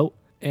on a boat,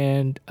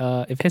 and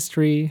if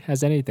history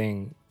has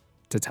anything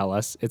to tell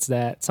us, it's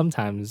that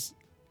sometimes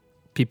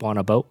people on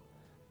a boat,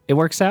 it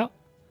works out,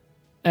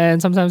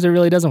 and sometimes it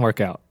really doesn't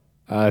work out.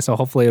 So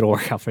hopefully it'll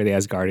work out for the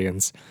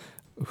Asgardians.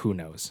 Who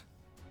knows?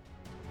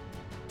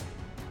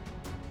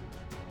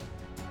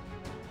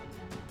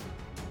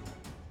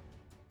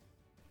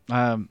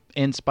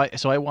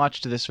 So I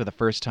watched this for the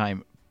first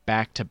time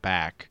back to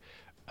back,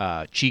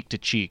 cheek to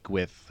cheek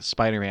with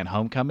Spider-Man: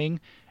 Homecoming,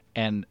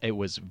 and it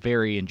was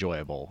very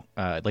enjoyable.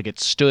 Like, it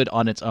stood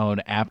on its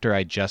own after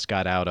I just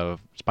got out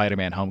of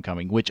Spider-Man: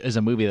 Homecoming, which is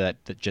a movie that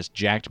just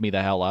jacked me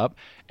the hell up,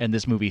 and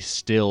this movie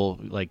still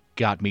like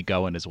got me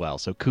going as well.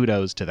 So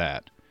kudos to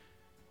that.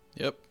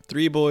 Yep,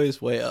 3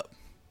 boys way up.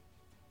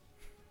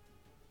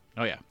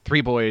 Oh yeah,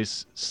 3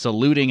 boys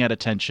saluting at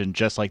attention,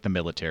 just like the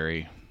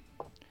military.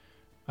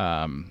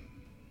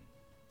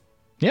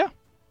 Yeah.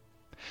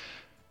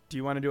 Do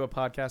you want to do a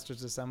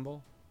Podcasters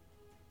Assemble?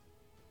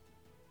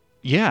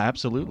 Yeah,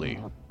 absolutely.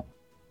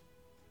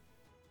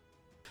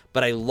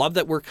 But I love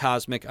that we're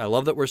cosmic. I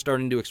love that we're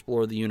starting to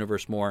explore the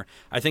universe more.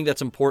 I think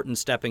that's an important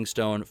stepping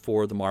stone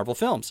for the Marvel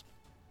films.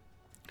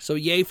 So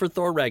yay for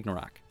Thor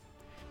Ragnarok.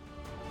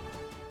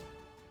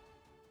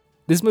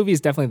 This movie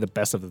is definitely the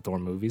best of the Thor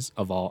movies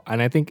of all,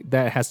 and I think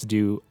that has to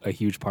do a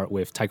huge part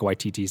with Taika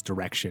Waititi's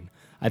direction.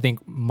 I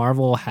think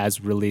Marvel has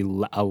really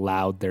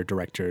allowed their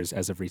directors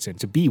as of recent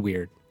to be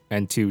weird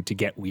and to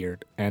get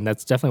weird, and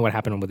that's definitely what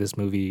happened with this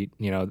movie.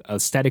 You know,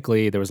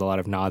 aesthetically, there was a lot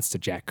of nods to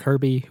Jack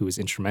Kirby, who was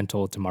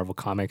instrumental to Marvel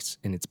Comics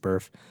in its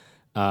birth,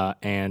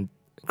 and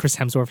Chris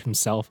Hemsworth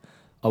himself,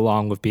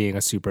 along with being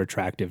a super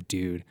attractive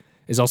dude,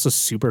 is also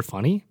super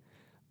funny.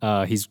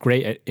 He's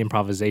great at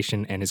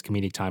improvisation, and his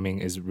comedic timing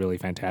is really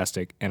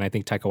fantastic. And I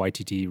think Taika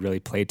Waititi really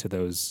played to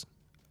those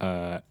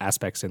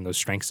aspects and those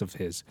strengths of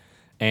his.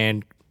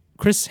 And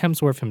Chris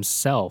Hemsworth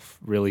himself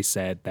really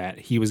said that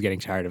he was getting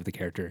tired of the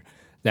character,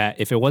 that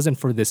if it wasn't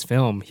for this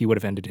film, he would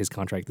have ended his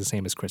contract the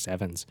same as Chris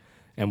Evans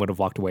and would have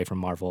walked away from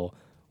Marvel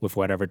with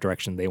whatever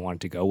direction they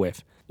wanted to go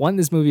with. One,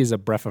 this movie is a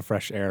breath of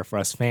fresh air for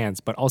us fans,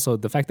 but also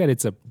the fact that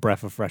it's a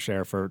breath of fresh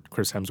air for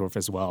Chris Hemsworth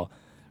as well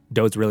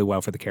bodes really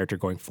well for the character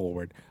going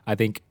forward. I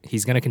think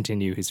he's going to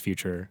continue his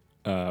future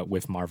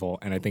with Marvel,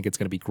 and I think it's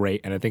going to be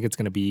great, and I think it's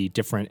going to be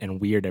different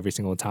and weird every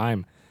single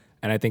time,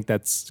 and I think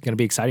that's going to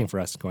be exciting for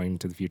us going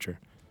into the future.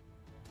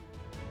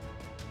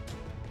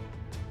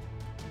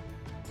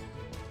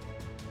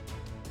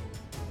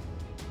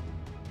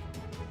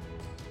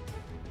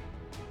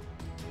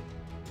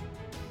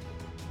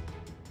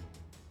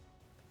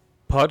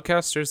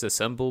 Podcasters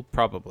Assemble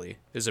Probably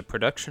is a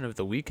production of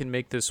the We Can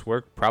Make This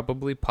Work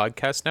Probably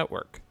Podcast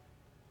Network.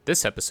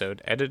 This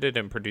episode edited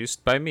and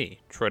produced by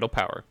me, Troidal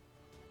Power.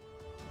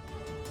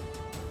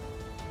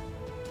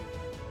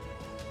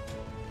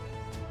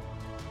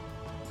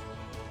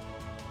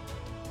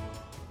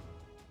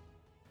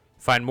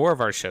 Find more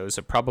of our shows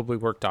at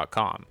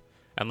probablywork.com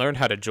and learn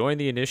how to join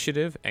the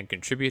initiative and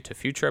contribute to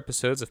future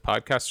episodes of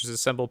Podcasters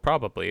Assemble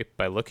Probably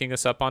by looking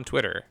us up on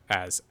Twitter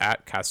as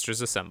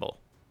 @CastersAssemble.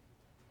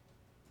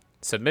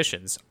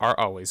 Submissions are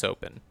always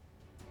open.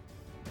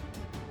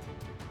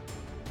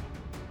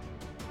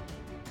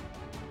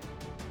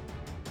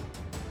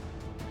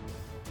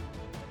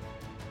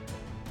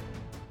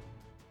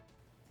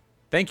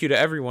 Thank you to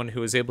everyone who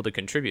was able to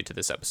contribute to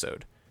this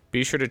episode.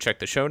 Be sure to check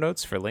the show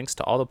notes for links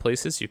to all the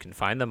places you can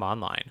find them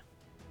online.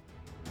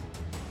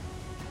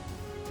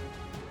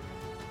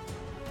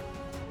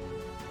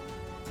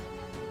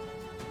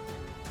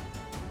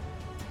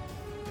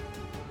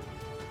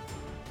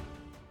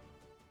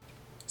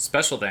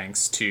 Special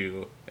thanks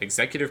to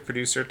executive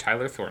producer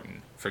Tyler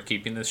Thornton for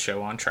keeping this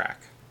show on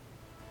track.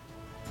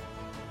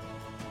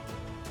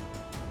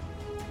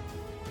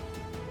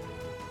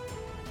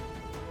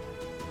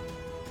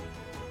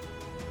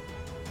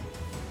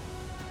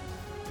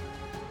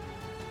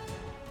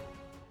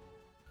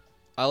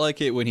 I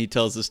like it when he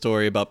tells the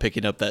story about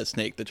picking up that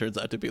snake that turns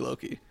out to be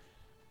Loki.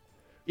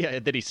 Yeah,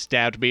 and then he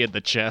stabbed me in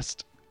the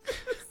chest.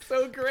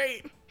 So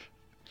great.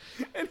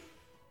 And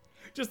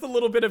just a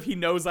little bit of he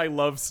knows I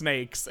love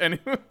snakes. And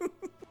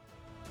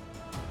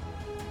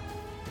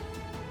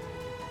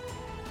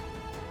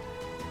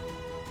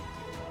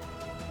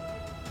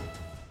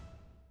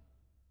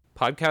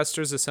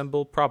Podcasters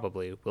Assemble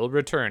Probably will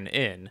return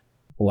in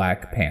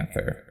Black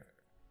Panther.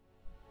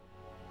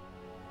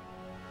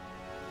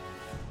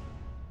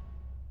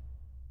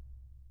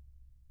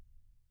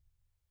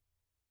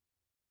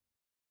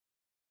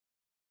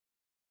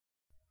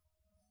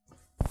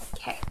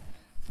 Okay,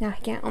 now I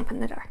can't open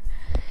the door.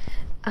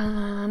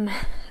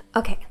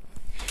 Okay.